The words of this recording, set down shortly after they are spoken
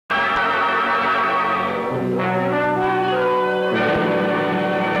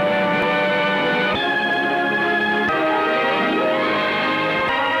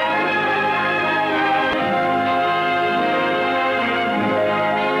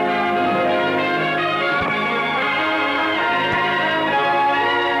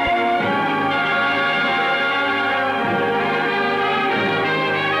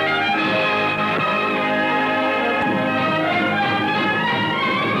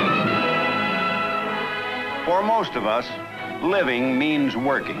For most of us, living means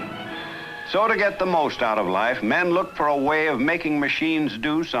working. So to get the most out of life, men looked for a way of making machines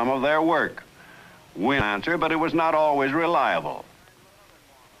do some of their work. Wind answer, but it was not always reliable.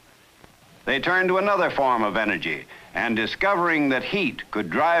 They turned to another form of energy, and discovering that heat could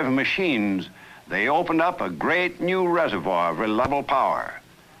drive machines, they opened up a great new reservoir of reliable power.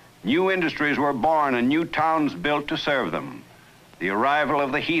 New industries were born and new towns built to serve them. The arrival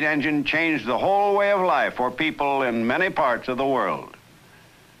of the heat engine changed the whole way of life for people in many parts of the world.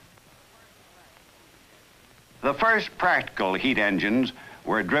 The first practical heat engines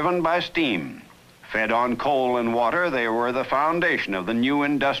were driven by steam. Fed on coal and water, they were the foundation of the new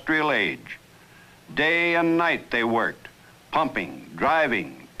industrial age. Day and night they worked, pumping,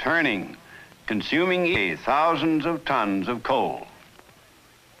 driving, turning, consuming thousands of tons of coal.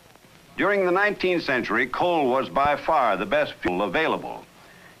 During the 19th century, coal was by far the best fuel available.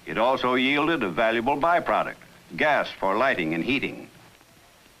 It also yielded a valuable byproduct, gas for lighting and heating.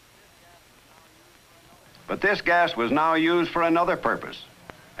 But this gas was now used for another purpose,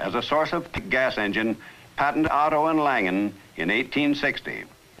 as a source of gas engine patented Otto and Langen in 1860.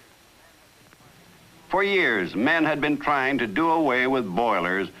 For years, men had been trying to do away with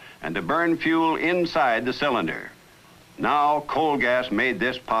boilers and to burn fuel inside the cylinder. Now, coal gas made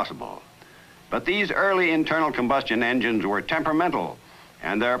this possible. But these early internal combustion engines were temperamental,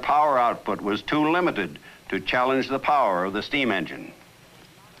 and their power output was too limited to challenge the power of the steam engine.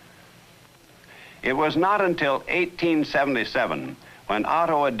 It was not until 1877 when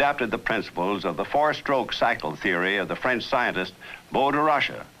Otto adapted the principles of the four-stroke cycle theory of the French scientist Beau de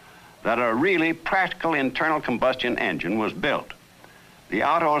Rocha that a really practical internal combustion engine was built. The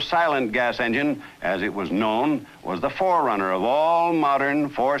Otto silent gas engine, as it was known, was the forerunner of all modern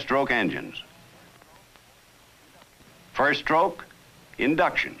four-stroke engines. First stroke,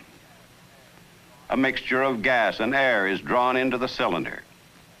 induction. A mixture of gas and air is drawn into the cylinder.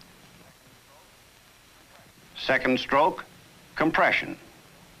 Second stroke, compression.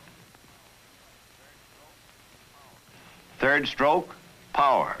 Third stroke,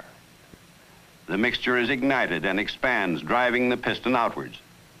 power. The mixture is ignited and expands, driving the piston outwards.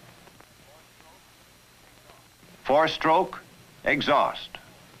 Fourth stroke, exhaust.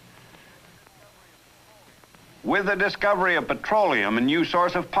 With the discovery of petroleum, a new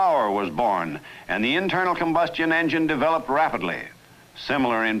source of power was born, and the internal combustion engine developed rapidly.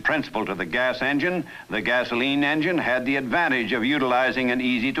 Similar in principle to the gas engine, the gasoline engine had the advantage of utilizing an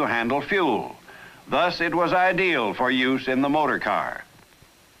easy-to-handle fuel. Thus, it was ideal for use in the motor car.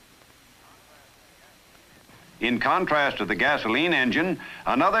 In contrast to the gasoline engine,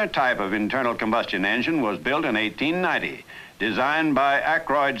 another type of internal combustion engine was built in 1890. Designed by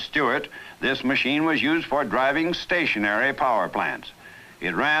Ackroyd Stewart, this machine was used for driving stationary power plants.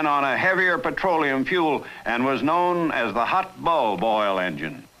 It ran on a heavier petroleum fuel and was known as the hot bulb oil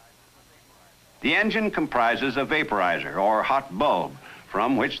engine. The engine comprises a vaporizer, or hot bulb,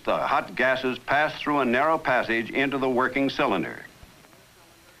 from which the hot gases pass through a narrow passage into the working cylinder.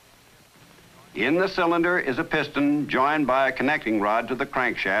 In the cylinder is a piston joined by a connecting rod to the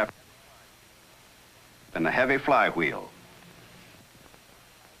crankshaft and a heavy flywheel.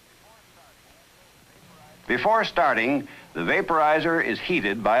 Before starting, the vaporizer is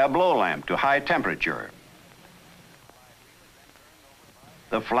heated by a blow lamp to high temperature.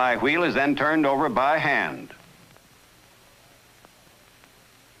 The flywheel is then turned over by hand.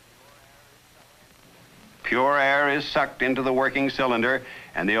 Pure air is sucked into the working cylinder,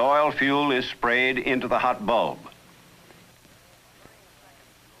 and the oil fuel is sprayed into the hot bulb.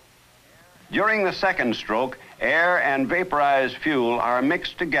 During the second stroke, air and vaporized fuel are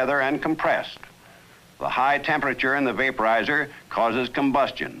mixed together and compressed. The high temperature in the vaporizer causes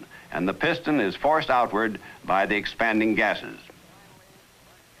combustion, and the piston is forced outward by the expanding gases.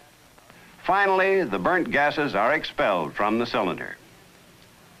 Finally, the burnt gases are expelled from the cylinder.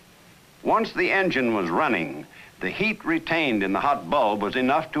 Once the engine was running, the heat retained in the hot bulb was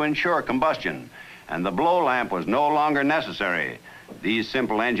enough to ensure combustion, and the blow lamp was no longer necessary. These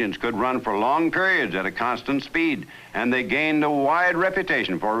simple engines could run for long periods at a constant speed, and they gained a wide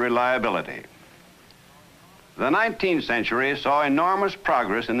reputation for reliability. The 19th century saw enormous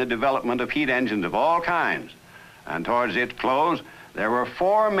progress in the development of heat engines of all kinds, and towards its close, there were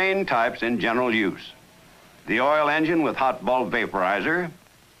four main types in general use: the oil engine with hot bulb vaporizer,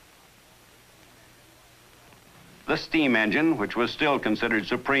 the steam engine, which was still considered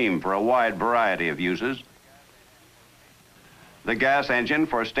supreme for a wide variety of uses, the gas engine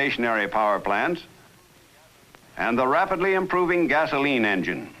for stationary power plants, and the rapidly improving gasoline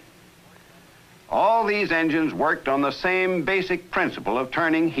engine. All these engines worked on the same basic principle of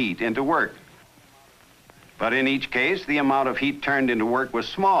turning heat into work. But in each case, the amount of heat turned into work was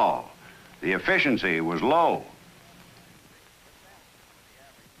small. The efficiency was low.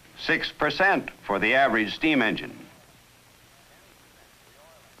 6% for the average steam engine.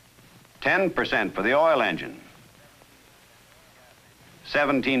 10% for the oil engine.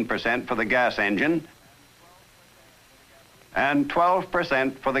 17% for the gas engine. And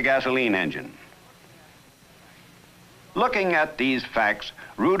 12% for the gasoline engine. Looking at these facts,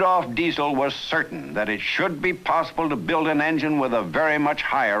 Rudolf Diesel was certain that it should be possible to build an engine with a very much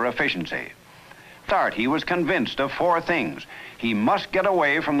higher efficiency. He was convinced of four things. He must get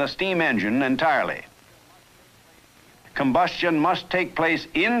away from the steam engine entirely. Combustion must take place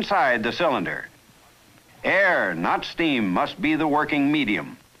inside the cylinder. Air, not steam, must be the working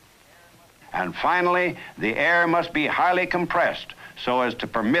medium. And finally, the air must be highly compressed so as to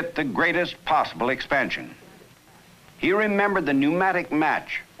permit the greatest possible expansion. He remembered the pneumatic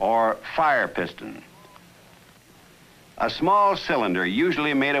match, or fire piston. A small cylinder,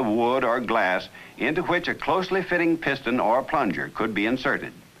 usually made of wood or glass, into which a closely fitting piston or plunger could be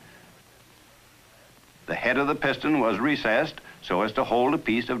inserted. The head of the piston was recessed so as to hold a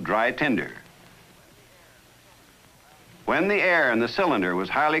piece of dry tinder. When the air in the cylinder was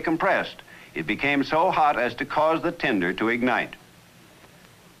highly compressed, it became so hot as to cause the tinder to ignite.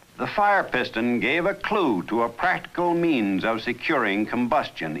 The fire piston gave a clue to a practical means of securing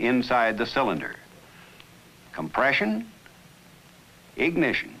combustion inside the cylinder. Compression,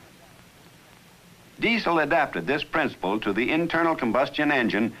 ignition. Diesel adapted this principle to the internal combustion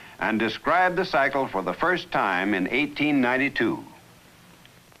engine and described the cycle for the first time in 1892.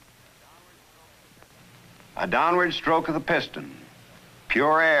 A downward stroke of the piston.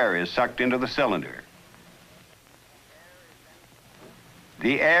 Pure air is sucked into the cylinder.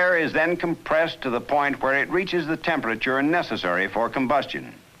 The air is then compressed to the point where it reaches the temperature necessary for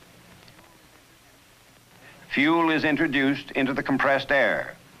combustion. Fuel is introduced into the compressed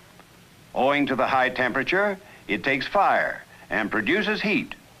air. Owing to the high temperature, it takes fire and produces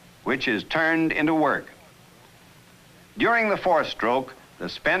heat, which is turned into work. During the fourth stroke, the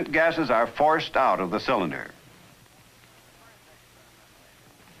spent gases are forced out of the cylinder.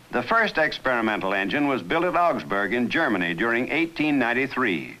 The first experimental engine was built at Augsburg in Germany during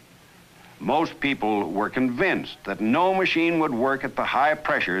 1893. Most people were convinced that no machine would work at the high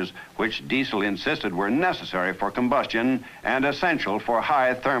pressures which Diesel insisted were necessary for combustion and essential for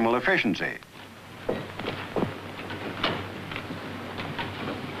high thermal efficiency.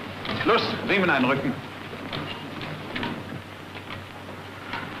 Schluss, Riemen einrücken.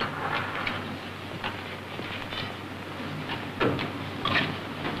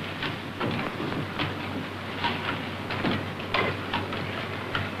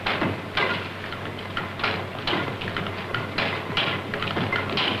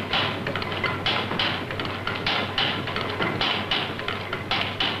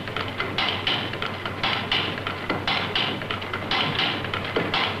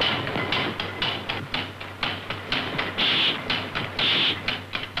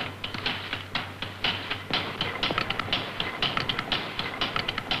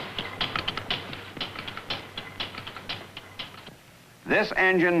 This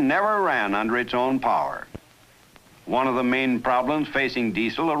engine never ran under its own power. One of the main problems facing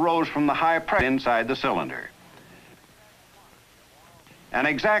Diesel arose from the high pressure inside the cylinder. An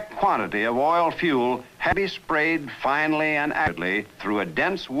exact quantity of oil fuel had to be sprayed finely and accurately through a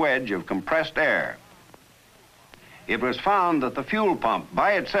dense wedge of compressed air. It was found that the fuel pump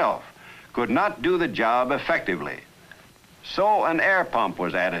by itself could not do the job effectively. So an air pump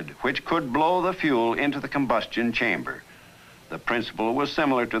was added, which could blow the fuel into the combustion chamber. The principle was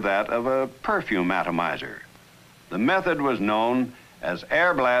similar to that of a perfume atomizer. The method was known as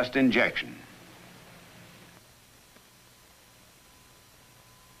air blast injection.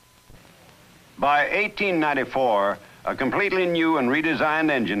 By 1894, a completely new and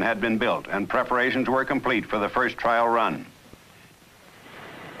redesigned engine had been built, and preparations were complete for the first trial run.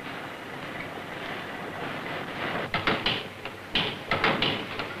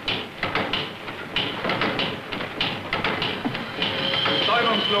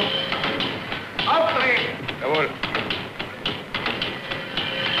 Aufdrehen! Jawohl.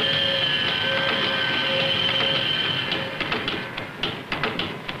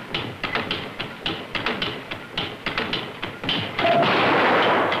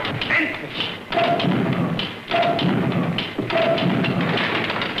 Endlich!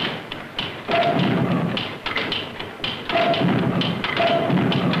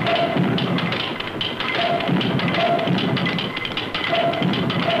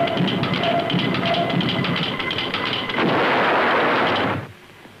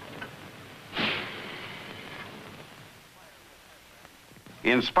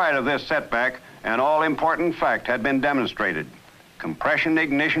 In spite of this setback, an all-important fact had been demonstrated. Compression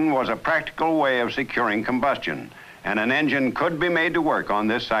ignition was a practical way of securing combustion, and an engine could be made to work on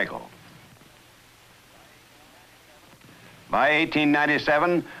this cycle. By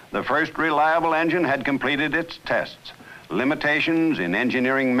 1897, the first reliable engine had completed its tests. Limitations in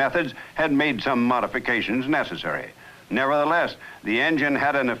engineering methods had made some modifications necessary. Nevertheless, the engine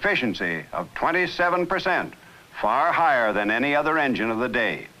had an efficiency of 27%, far higher than any other engine of the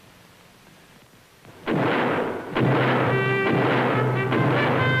day.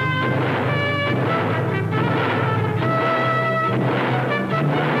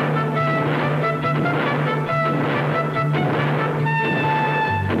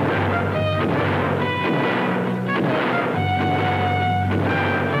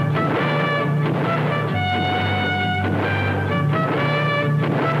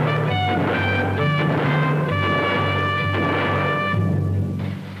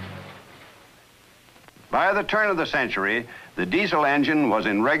 By the turn of the century, the diesel engine was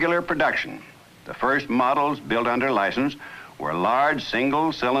in regular production. The first models built under license were large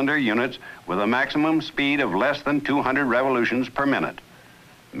single-cylinder units with a maximum speed of less than 200 revolutions per minute.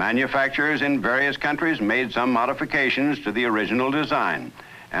 Manufacturers in various countries made some modifications to the original design,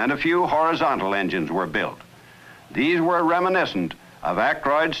 and a few horizontal engines were built. These were reminiscent of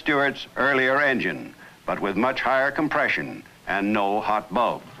Ackroyd Stewart's earlier engine, but with much higher compression and no hot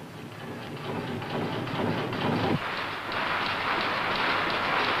bulb.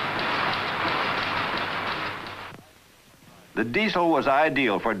 The diesel was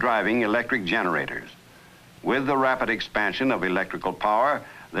ideal for driving electric generators. With the rapid expansion of electrical power,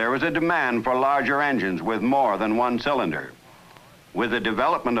 there was a demand for larger engines with more than one cylinder. With the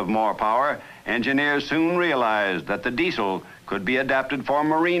development of more power, engineers soon realized that the diesel could be adapted for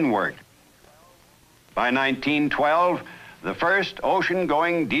marine work. By 1912, the first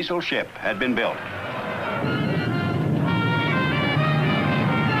ocean-going diesel ship had been built.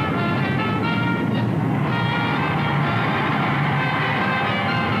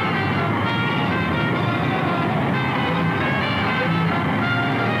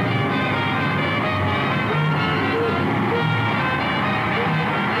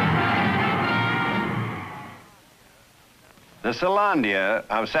 The Selandia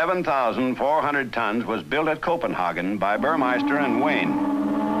of 7,400 tons was built at Copenhagen by Burmeister and Wayne.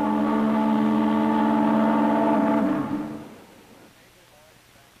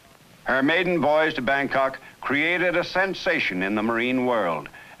 Her maiden voyage to Bangkok created a sensation in the marine world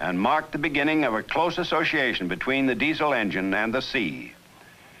and marked the beginning of a close association between the diesel engine and the sea.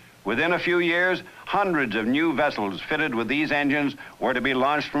 Within a few years, hundreds of new vessels fitted with these engines were to be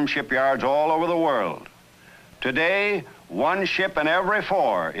launched from shipyards all over the world. Today, one ship in every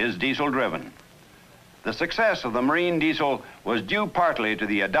 4 is diesel-driven. The success of the marine diesel was due partly to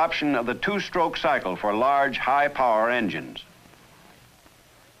the adoption of the 2-stroke cycle for large, high-power engines.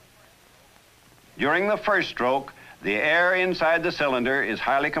 During the first stroke, the air inside the cylinder is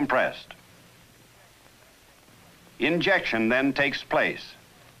highly compressed. Injection then takes place.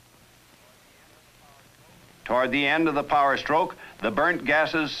 Toward the end of the power stroke, the burnt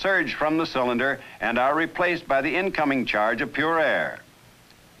gases surge from the cylinder and are replaced by the incoming charge of pure air.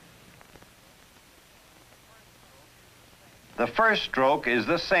 The first stroke is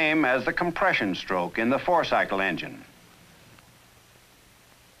the same as the compression stroke in the 4-cycle engine.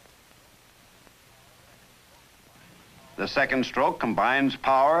 The second stroke combines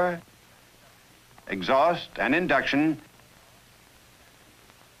power, exhaust, and induction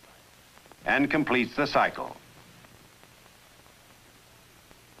and completes the cycle.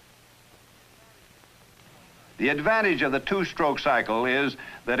 The advantage of the 2-stroke cycle is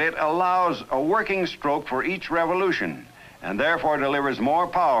that it allows a working stroke for each revolution and therefore delivers more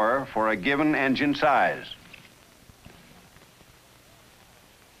power for a given engine size.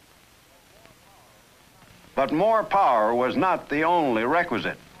 But more power was not the only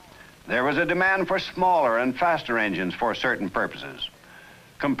requisite. There was a demand for smaller and faster engines for certain purposes.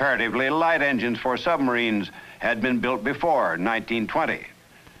 Comparatively light engines for submarines had been built before 1920.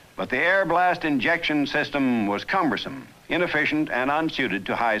 But the air blast injection system was cumbersome, inefficient, and unsuited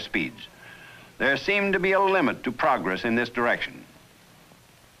to high speeds. There seemed to be a limit to progress in this direction.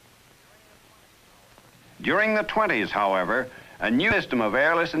 During the 20s, however, a new system of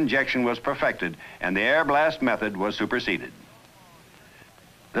airless injection was perfected, and the air blast method was superseded.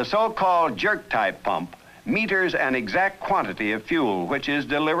 The so-called jerk-type pump meters an exact quantity of fuel which is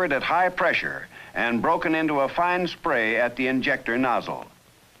delivered at high pressure and broken into a fine spray at the injector nozzle.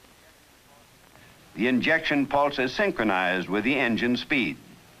 The injection pulse is synchronized with the engine speed.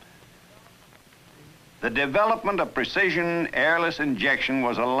 The development of precision airless injection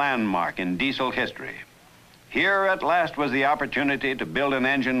was a landmark in diesel history. Here at last was the opportunity to build an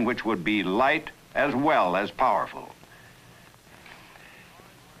engine which would be light as well as powerful.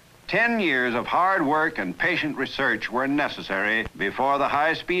 10 years of hard work and patient research were necessary before the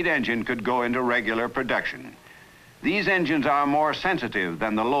high-speed engine could go into regular production. These engines are more sensitive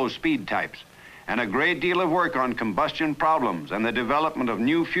than the low-speed types, and a great deal of work on combustion problems and the development of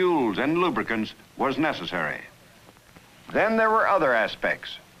new fuels and lubricants was necessary. Then there were other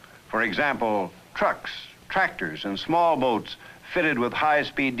aspects. For example, trucks, tractors, and small boats fitted with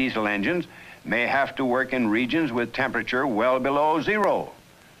high-speed diesel engines may have to work in regions with temperature well below zero.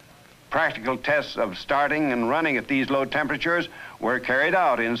 Practical tests of starting and running at these low temperatures were carried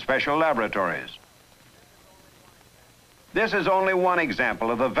out in special laboratories. This is only one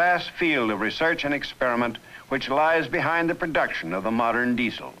example of the vast field of research and experiment which lies behind the production of the modern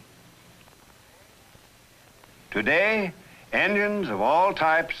diesel. Today, engines of all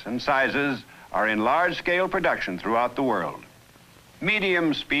types and sizes are in large-scale production throughout the world.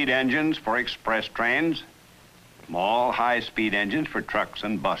 Medium-speed engines for express trains, small high-speed engines for trucks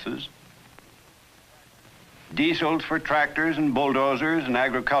and buses, diesels for tractors and bulldozers and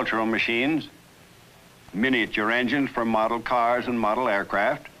agricultural machines, miniature engines for model cars and model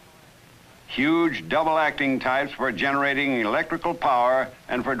aircraft, huge double-acting types for generating electrical power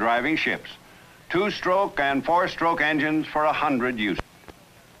and for driving ships, two-stroke and four-stroke engines for 100 uses.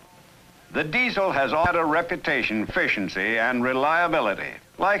 The diesel has had a reputation for efficiency and reliability.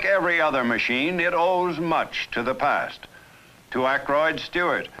 Like every other machine, it owes much to the past. To Ackroyd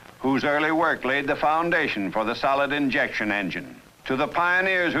Stewart, whose early work laid the foundation for the solid injection engine. To the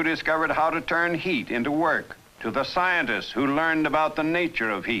pioneers who discovered how to turn heat into work. To the scientists who learned about the nature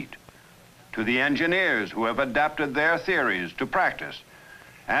of heat. To the engineers who have adapted their theories to practice.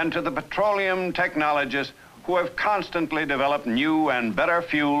 And to the petroleum technologists who have constantly developed new and better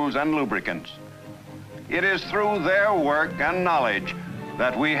fuels and lubricants. It is through their work and knowledge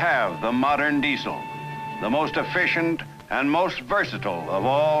that we have the modern diesel, the most efficient and most versatile of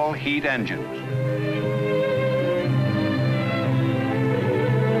all heat engines.